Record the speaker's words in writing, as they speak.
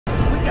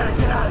gotta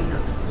get out of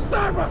here!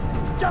 Starboard!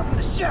 Jump in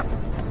the ship!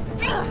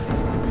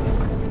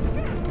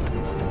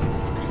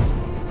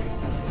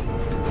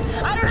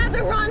 I don't have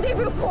the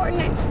rendezvous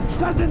coordinates!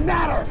 Doesn't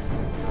matter!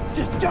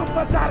 Just jump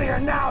us out of here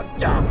now!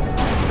 Jump!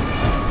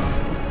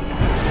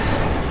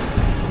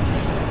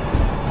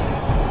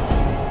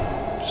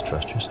 Just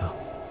trust yourself.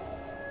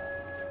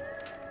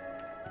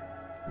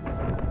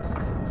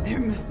 There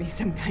must be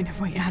some kind of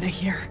way out of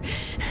here.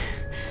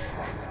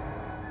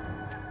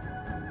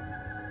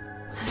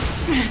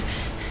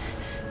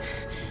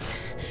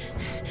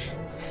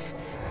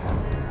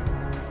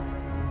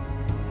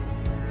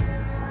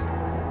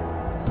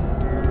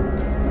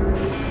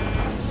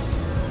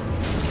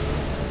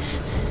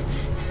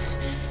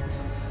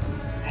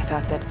 I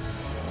thought that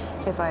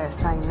if I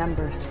assign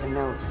numbers to the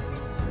nose,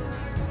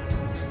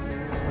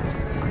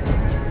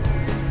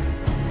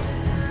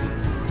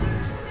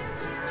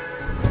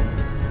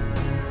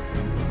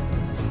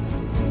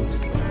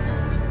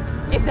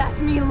 If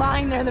that's me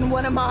lying there, then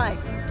what am I?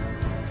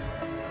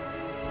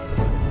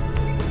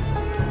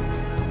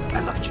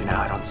 I look at you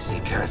now, I don't see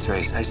Gareth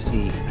Race. I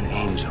see an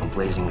angel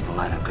blazing with the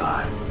light of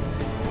God.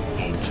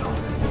 Angel.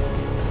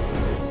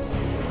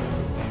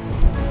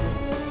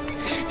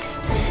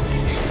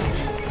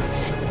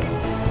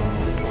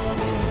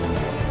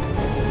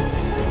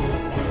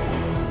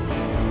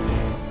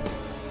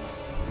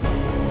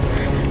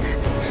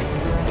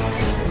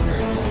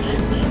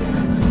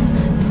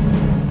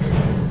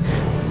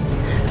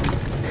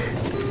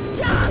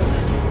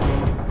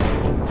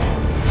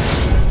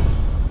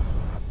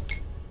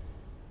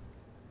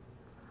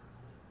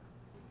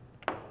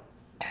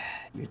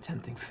 You're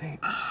tempting fate.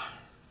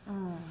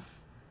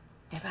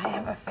 If I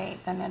have a fate,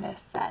 then it is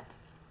set.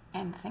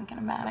 And thinking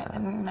about it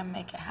isn't gonna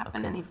make it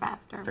happen any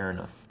faster. Fair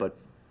enough. But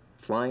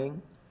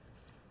flying,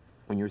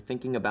 when you're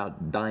thinking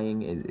about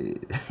dying,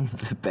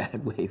 it's a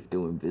bad way of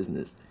doing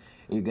business.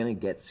 You're gonna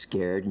get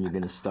scared and you're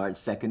gonna start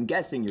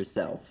second-guessing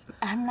yourself.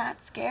 I'm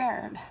not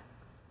scared.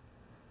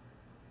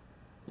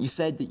 You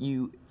said that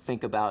you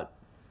think about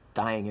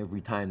dying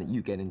every time that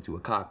you get into a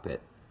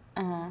cockpit.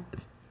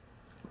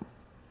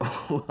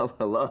 Well,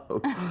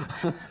 hello.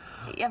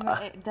 Yeah,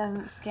 but it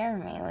doesn't scare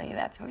me, Lee.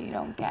 That's what you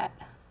don't get.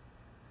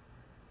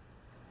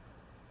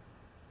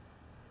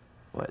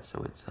 What,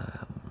 so it's,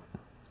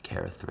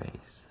 Gareth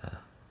Race, the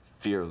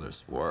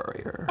fearless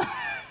warrior,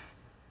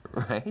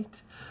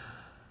 right?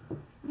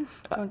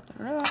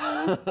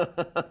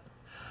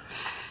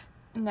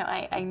 No,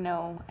 I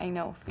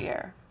know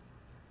fear.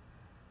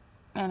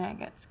 And I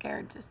get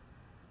scared just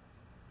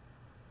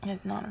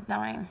as not of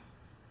dying.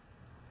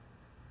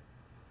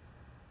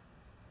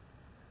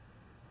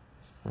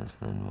 So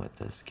then what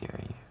does scare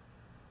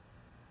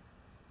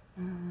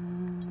you?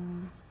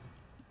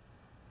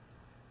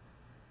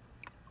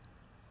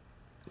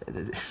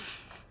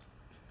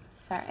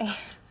 Sorry.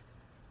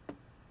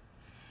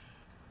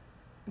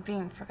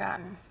 Being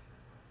forgotten.